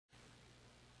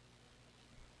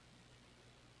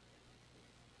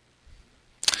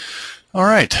All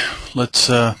right,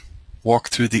 let's walk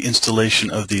through the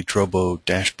installation of the Drobo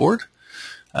Dashboard.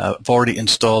 I've already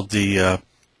installed the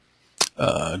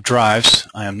drives.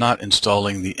 I am not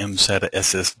installing the mSATA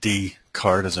SSD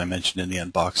card as I mentioned in the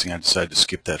unboxing. I decided to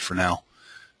skip that for now.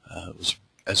 It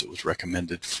was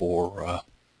recommended for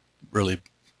really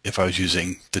if I was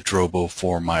using the Drobo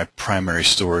for my primary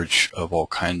storage of all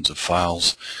kinds of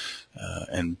files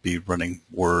and be running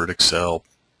Word, Excel,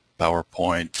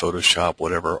 PowerPoint, Photoshop,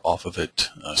 whatever off of it,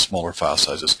 smaller file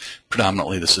sizes.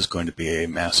 Predominantly this is going to be a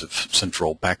massive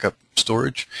central backup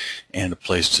storage and a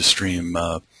place to stream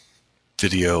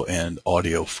video and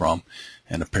audio from,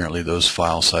 and apparently those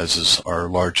file sizes are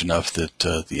large enough that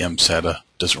the mSATA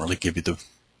doesn't really give you the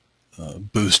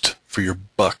boost for your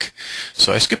buck,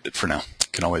 so I skipped it for now.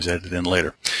 You can always add it in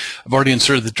later. I've already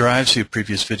inserted the drive, see a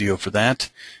previous video for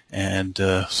that, and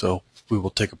so we will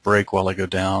take a break while I go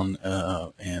down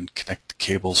and connect the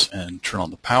cables and turn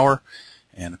on the power.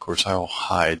 And of course I'll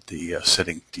hide the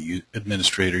setting the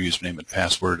administrator username and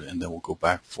password, and then we'll go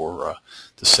back for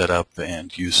the setup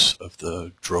and use of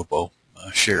the Drobo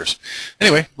shares.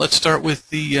 Anyway, let's start with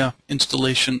the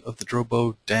installation of the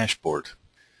Drobo Dashboard.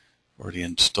 Already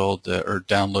installed or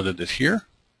downloaded it here.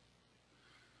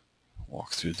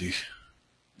 Walk through the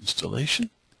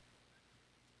installation.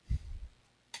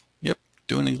 Yep,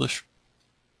 doing English.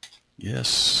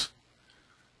 Yes,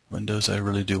 Windows, I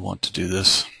really do want to do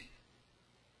this.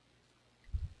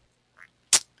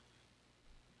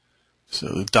 So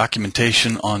the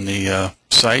documentation on the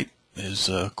site is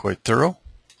quite thorough.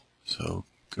 So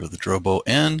go to the Drobo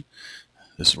N.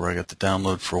 This is where I got the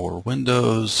download for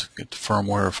Windows. Get the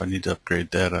firmware if I need to upgrade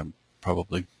that. I'm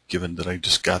probably, given that I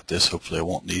just got this, hopefully I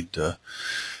won't need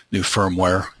new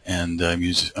firmware. And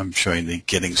I'm showing the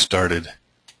Getting Started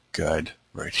guide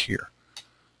right here.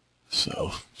 So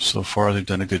far they've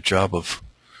done a good job of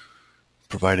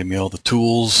providing me all the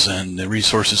tools and the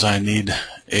resources I need,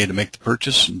 A, to make the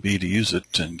purchase, and B, to use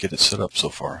it and get it set up so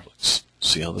far. Let's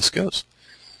see how this goes.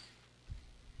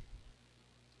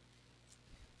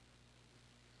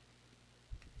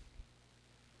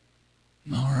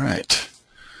 All right.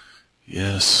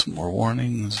 Yes, more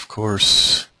warnings, of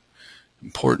course.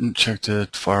 Important, check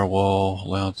that firewall,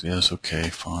 allowed, yes, okay,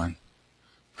 fine.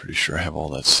 Pretty sure I have all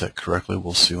that set correctly.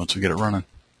 We'll see once we get it running.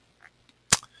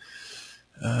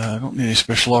 I don't need any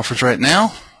special offers right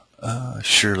now.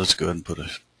 Sure, let's go ahead and put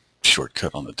a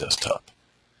shortcut on the desktop.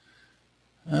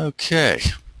 Okay.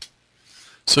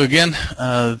 So again,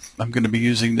 I'm going to be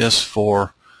using this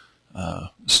for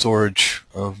storage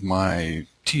of my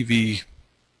TV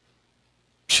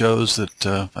shows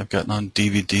that I've gotten on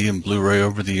DVD and Blu-ray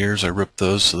over the years. I ripped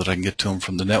those so that I can get to them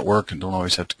from the network and don't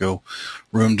always have to go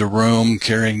room to room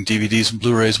carrying DVDs and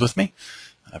Blu-rays with me.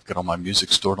 I've got all my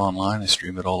music stored online. I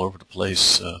stream it all over the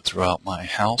place throughout my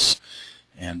house,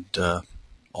 and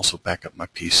also back up my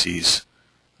PCs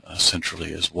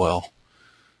centrally as well.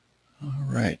 All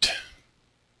right.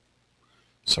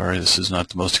 Sorry, this is not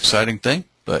the most exciting thing,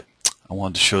 but I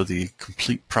wanted to show the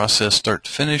complete process start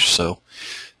to finish. So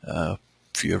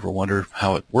if you ever wonder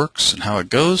how it works and how it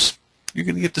goes, you're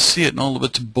going to get to see it in all of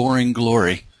its boring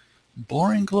glory.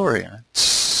 Boring glory. I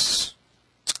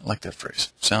like that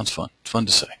phrase. Sounds fun. It's fun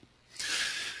to say.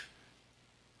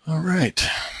 All right.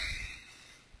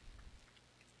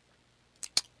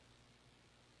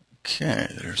 Okay,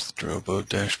 there's the Drobo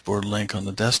Dashboard link on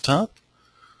the desktop.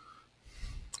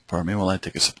 Pardon me while I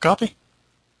take a sip of coffee.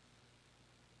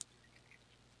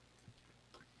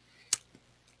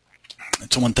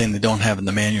 It's one thing they don't have in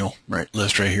the manual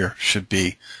list right here. Should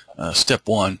be step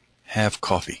 1, have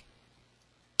coffee.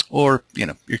 Or, you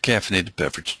know, your caffeinated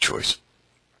beverage of choice.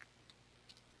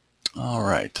 All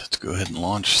right, let's go ahead and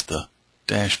launch the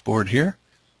dashboard here.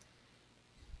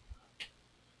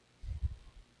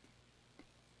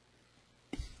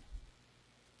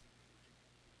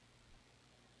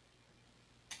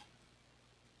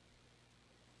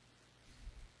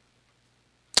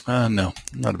 No,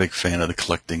 I'm not a big fan of the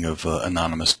collecting of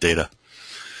anonymous data.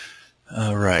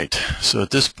 All right, so at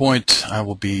this point I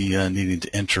will be needing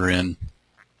to enter in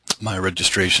my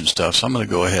registration stuff. So I'm going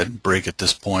to go ahead and break at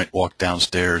this point, walk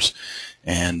downstairs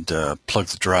and plug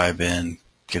the drive in,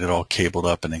 get it all cabled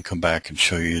up, and then come back and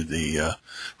show you the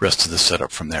rest of the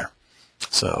setup from there.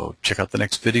 So check out the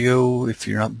next video if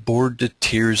you're not bored to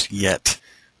tears yet.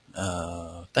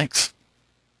 Thanks.